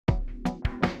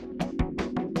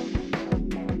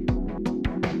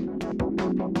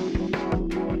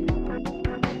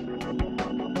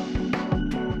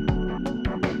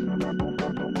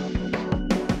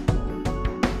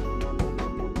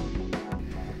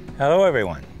Hello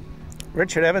everyone,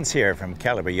 Richard Evans here from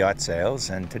Calibre Yacht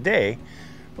Sales, and today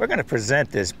we're going to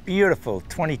present this beautiful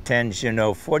 2010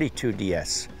 Jeanneau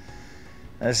 42DS.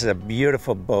 This is a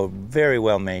beautiful boat, very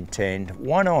well maintained.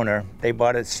 One owner, they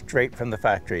bought it straight from the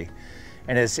factory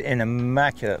and is in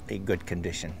immaculately good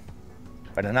condition.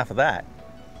 But enough of that,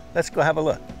 let's go have a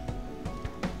look.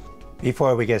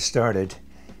 Before we get started,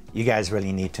 you guys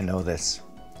really need to know this.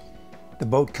 The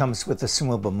boat comes with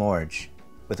ASSUMABLE moorage,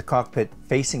 with the cockpit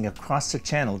facing across the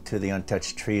channel to the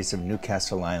untouched trees of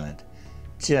Newcastle Island.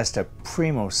 Just a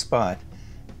primo spot,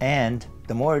 and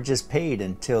the moorage is paid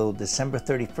until December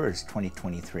 31st,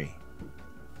 2023.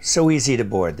 So easy to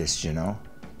board this Jeanneau.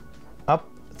 Up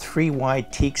 3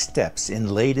 wide teak steps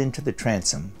inlaid into the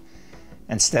transom,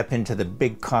 and step into the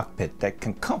big cockpit that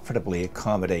can comfortably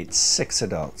accommodate 6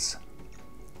 adults.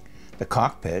 The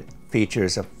cockpit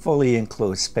features a fully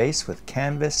enclosed space with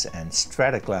canvas and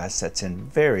Strataglass that's in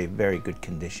very, very good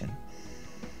condition.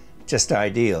 Just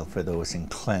ideal for those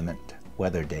inclement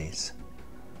weather days.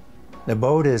 The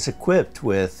boat is equipped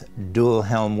with dual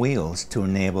helm wheels to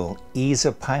enable ease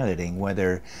of piloting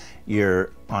whether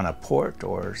you're on a port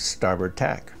or starboard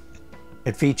tack.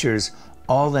 It features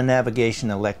all the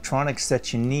navigation electronics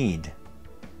that you need,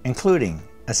 including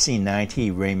a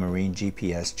C90 Raymarine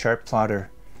GPS chart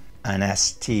plotter, an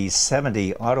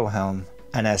ST70 auto helm,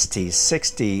 an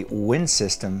ST60 wind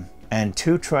system, and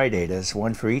 2 tridatas,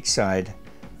 one for each side,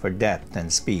 for depth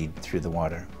and speed through the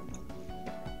water.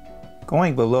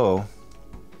 Going below,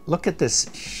 look at this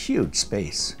huge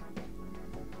space.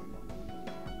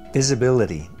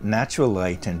 Visibility, natural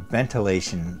light, and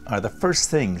ventilation are the first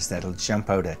things that'll jump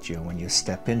out at you when you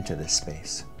step into this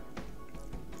space.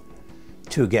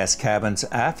 2 guest cabins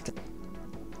aft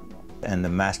and the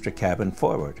master cabin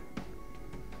forward.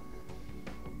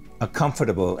 A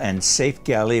comfortable and safe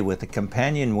galley with a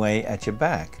companionway at your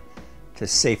back to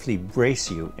safely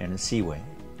brace you in a seaway.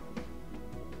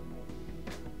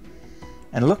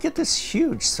 And look at this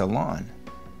huge salon.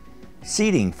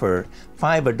 Seating for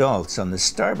 5 adults on the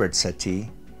starboard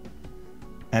settee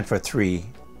and for 3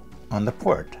 on the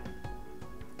port.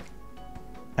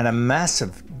 And a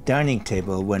massive dining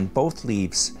table when both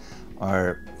leaves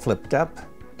are flipped up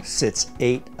sits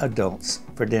 8 adults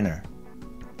for dinner.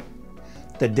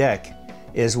 The deck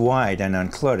is wide and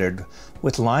uncluttered,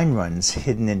 with line runs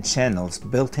hidden in channels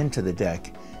built into the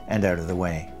deck and out of the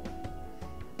way.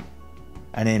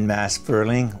 An in-mast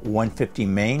furling 150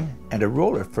 main and a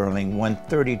roller furling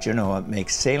 130 Jeanneau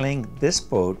makes sailing this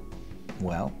boat,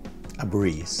 well, a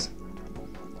breeze.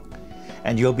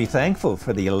 And you'll be thankful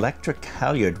for the electric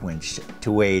halyard winch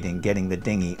to aid in getting the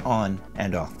dinghy on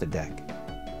and off the deck.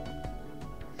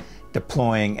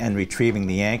 Deploying and retrieving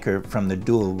the anchor from the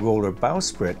dual roller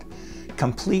bowsprit,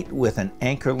 complete with an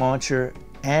anchor launcher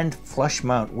and flush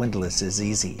mount windlass, is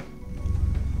easy.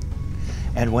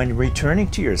 And when returning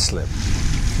to your slip,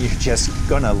 you're just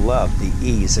gonna love the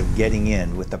ease of getting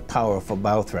in with the powerful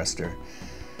bow thruster,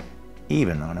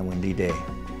 even on a windy day.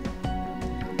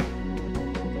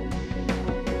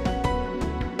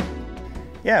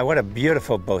 Yeah, what a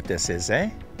beautiful boat this is, eh?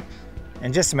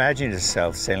 And just imagine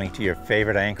yourself sailing to your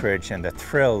favorite anchorage and the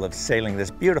thrill of sailing this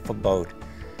beautiful boat.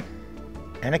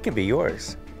 And it can be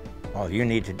yours. All you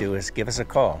need to do is give us a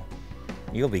call.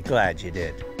 You'll be glad you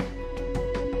did.